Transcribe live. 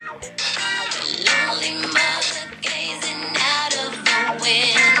Lonely mother gazing out of the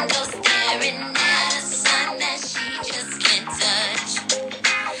window, staring at a sun that she just can't touch.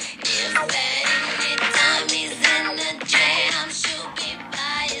 If at any time he's in a jam, she'll be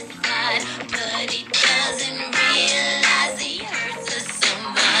by his side, but he doesn't realize he hurts her so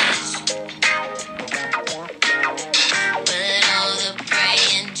much. But all the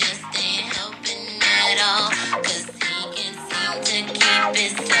praying just ain't helping at all, 'cause he can't seem to keep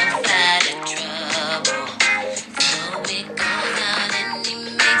himself out of trouble. So he goes out and he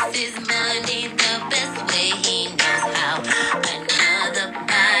makes his money the best way he knows how. Another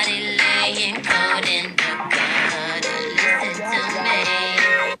body laying cold in the gutter. Listen to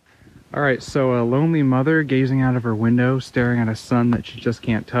me. All right, so a lonely mother gazing out of her window, staring at a son that she just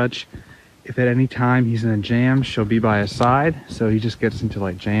can't touch. If at any time he's in a jam, she'll be by his side. So he just gets into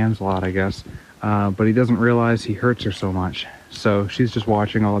like jams a lot, I guess. But he doesn't realize he hurts her so much. So she's just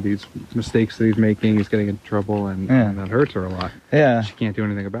watching all of these mistakes that he's making. He's getting into trouble, and that hurts her a lot. Yeah. She can't do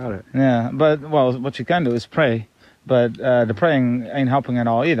anything about it. Yeah, but, well, what she can do is pray. But the praying ain't helping at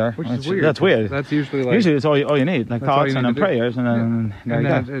all either. Which is weird. That's weird. That's usually like... Usually it's all you need, like thoughts and then prayers, and then there and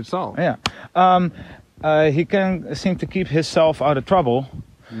you then go. it's solved. Yeah. He can seem to keep himself out of trouble.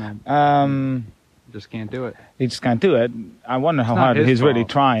 No. Just can't do it. He just can't do it. I wonder how not hard his he's really fault.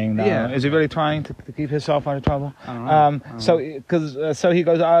 trying now. Yeah. Is he really trying to keep himself out of trouble? I don't know. So he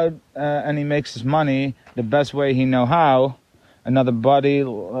goes out and he makes his money the best way he know how. Another body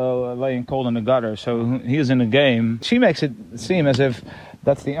laying cold in the gutter. So he's in the game. She makes it seem as if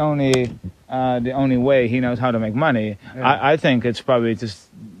that's the only way he knows how to make money. Yeah. I think it's probably just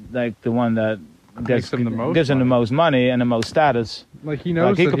like the one that gives him the most money and the most status. Like he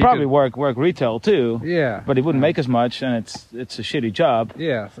knows Like he could probably work retail too. Yeah. But he wouldn't make as much, and it's a shitty job.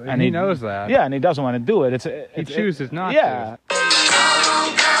 Yeah, and And he he- knows that. Yeah, and he doesn't want to do it. He chooses not yeah. to.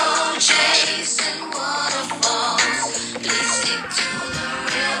 Don't go chasing waterfalls. Please stick to the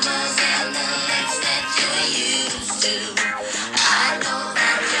rivers and the lakes that you're used to. I know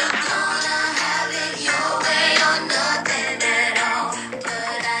that you're gonna have it your way or nothing at all,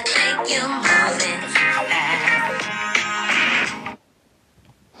 but I think you're moving too fast.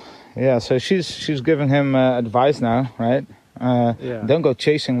 Yeah, so she's giving him advice now, right? Yeah. Don't go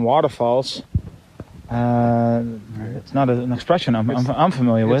chasing waterfalls. It's not an expression I'm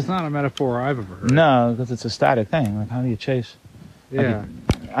familiar It's with. not a metaphor I've ever heard. No, because it's a static thing. Like, how do you chase? Yeah.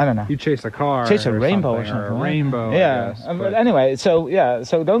 I don't know. You chase a car. Chase a or rainbow or something, something. Or a right? rainbow. Yeah. I guess, But but- anyway, so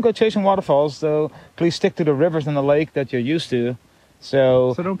don't go chasing waterfalls. So please stick to the rivers and the lake that you're used to.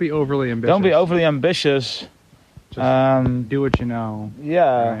 So don't be overly ambitious. don't be overly ambitious. Just do what you know.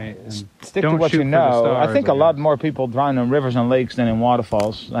 Yeah, Right, and stick to don't what shoot you for the know. stars, I think I a lot guess. more people drown in rivers and lakes than in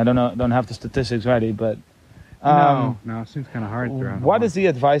waterfalls. I don't have the statistics ready, but No, it seems kind of hard to drown. what is the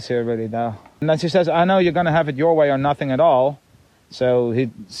advice here really though? And then she says, I know you're gonna have it your way or nothing at all. So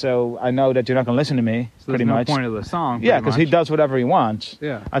I know that you're not gonna listen to me, So pretty there's no much. point of the song. Yeah, pretty because he much. does whatever he wants.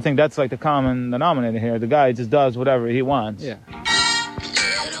 Yeah. I think that's like the common denominator here. The guy just does whatever he wants. Yeah.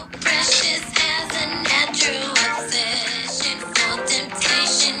 Little precious has a natural obsession for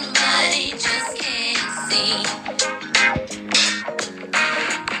temptation, but he just can't see.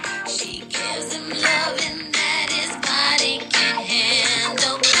 She gives him loving that his body can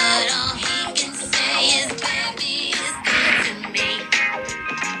handle, but all he can say is, baby, is good to me.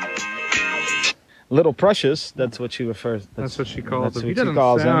 Little Precious, that's what she refers. That's what she calls that's him. He what she doesn't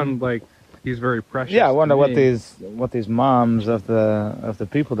calls him. sound like he's very precious. Yeah, I wonder to what me. these moms of the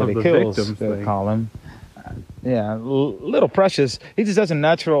people that Of he the kills victims think. call him. Yeah, Little Precious. He just has a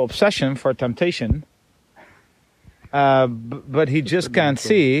natural obsession for temptation. But he just can't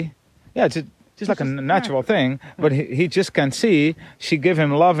see. Yeah, it's just like a natural thing. But he just can't see. She give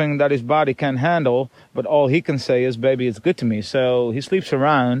him loving that his body can handle, but all he can say is, "Baby, it's good to me." So he sleeps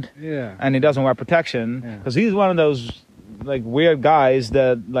around. Yeah. And he doesn't wear protection Yeah. because he's one of those like weird guys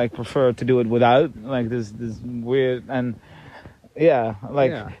that like prefer to do it without like this weird and yeah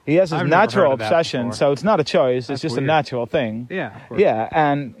he has his I've never natural heard of that obsession, before. so it's not a choice. That's it's just weird. a natural thing. Yeah. Of course. Yeah,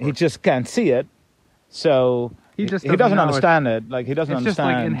 and he just can't see it, so He just doesn't doesn't know understand it. Like he doesn't It's just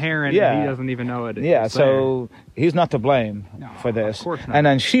understand. like inherent. Yeah, And he doesn't even know it. yeah. It's So he's not to blame No, for this. of course not. And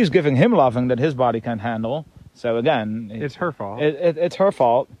then she's giving him loving that his body can't handle. So again, there. It's her fault. it's her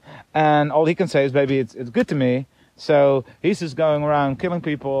fault, and all he can say is, "Baby, it's good to me." So he's just going around killing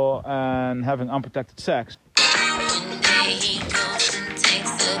people and having unprotected sex. One day he goes and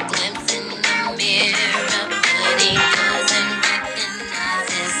takes a glimpse in the mirror, but he doesn't recognize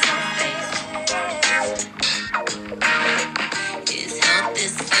his own face. His health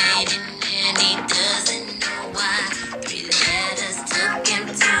is fading and he doesn't know why. 3 letters took him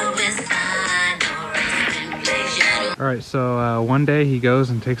to All right, so one day he goes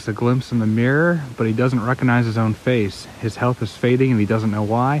and takes a glimpse in the mirror, but he doesn't recognize his own face. His health is fading and he doesn't know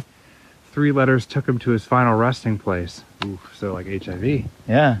why. 3 letters took him to his final resting place. Ooh, so like HIV.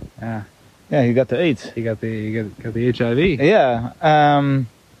 Yeah. Yeah. Yeah, he got the AIDS. He got the HIV. Yeah.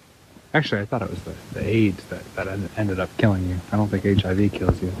 Actually, I thought it was the AIDS that ended up killing you. I don't think HIV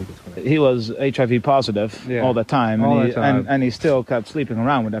kills you. I think it's what He was HIV positive Yeah. all the time, All and, the he, time. And he still kept sleeping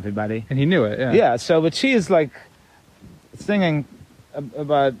around with everybody. And he knew it, yeah. Yeah, so, but she is like singing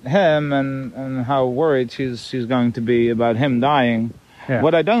about him and how worried she's going to be about him dying. Yeah.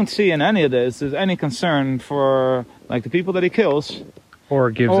 What I don't see in any of this is any concern for like the people that he kills, Or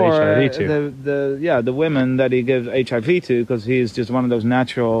gives or HIV to. the women that he gives HIV to, because he's just one of those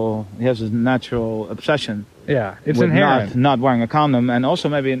natural. He has this natural obsession. Yeah, it's with inherent. not wearing a condom, and also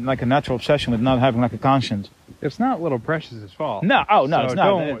maybe like a natural obsession with not having like a conscience. It's not Little Precious's fault. No, oh no, So it's not.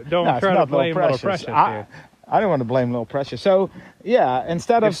 don't No, it's try to not blame Little Precious. Precious I, here. I don't want to blame Little Precious. So yeah,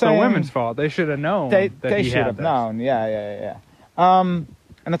 instead of It's the saying women's fault. They should have known they that he should had have this. known. Yeah.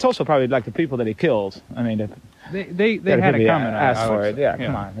 And it's also probably like the people that he killed. I mean, They had it coming. Asked I for would it. say. Yeah,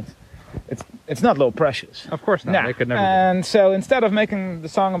 come on. It's not Little Precious. Of course not. Nah. They could never. And so instead of making the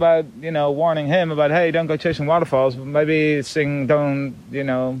song about, warning him about, hey, don't go chasing waterfalls, maybe sing, don't, maybe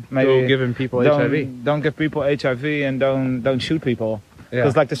Go giving people don't, HIV. Don't give people HIV and don't shoot people. Yeah.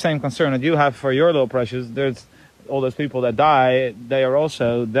 Because like the same concern that you have for your Little Precious, there's all those people that die, they are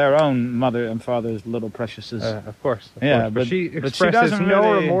also their own mother and father's Little Preciouses. Of course. Yeah, But she but expresses doesn't no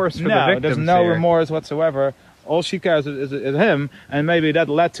really- remorse for the no, victims there's no here. remorse whatsoever. All she cares is him, and maybe that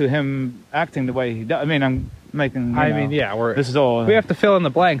led to him acting the way he does. I mean, I'm making. This is all. we have to fill in the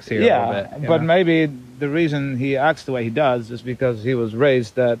blanks here a yeah, little bit. but maybe the reason he acts the way he does is because he was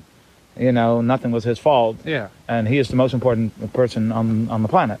raised that, nothing was his fault, yeah. and he is the most important person on the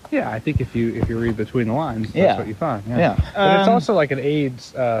planet. Yeah, I think if you read between the lines, that's Yeah. what you find. Yeah. But it's also like an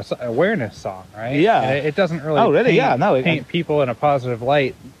AIDS awareness song, right? Yeah. And it doesn't really. Oh, really? Paint, Yeah, no, paint people in a positive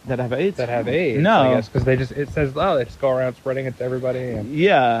light That have AIDS. that have AIDS. No. I guess because it says they just go around spreading it to everybody. And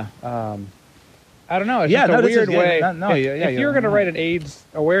Yeah. I don't know. It's Yeah, just a this is- weird yeah, way. yeah, if you were going to write an AIDS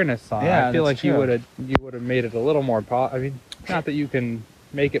awareness song, Yeah, I feel that's like you true. would have made it a little more. I mean, not that you can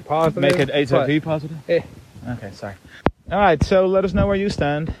make it positive. Make it HIV but- positive. Eh. Okay, sorry. All right, so let us know where you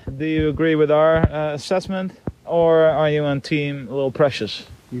stand. Do you agree with our assessment, or are you on team Little Precious?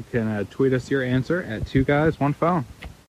 You can tweet us your answer at 2 Guys 1 Phone.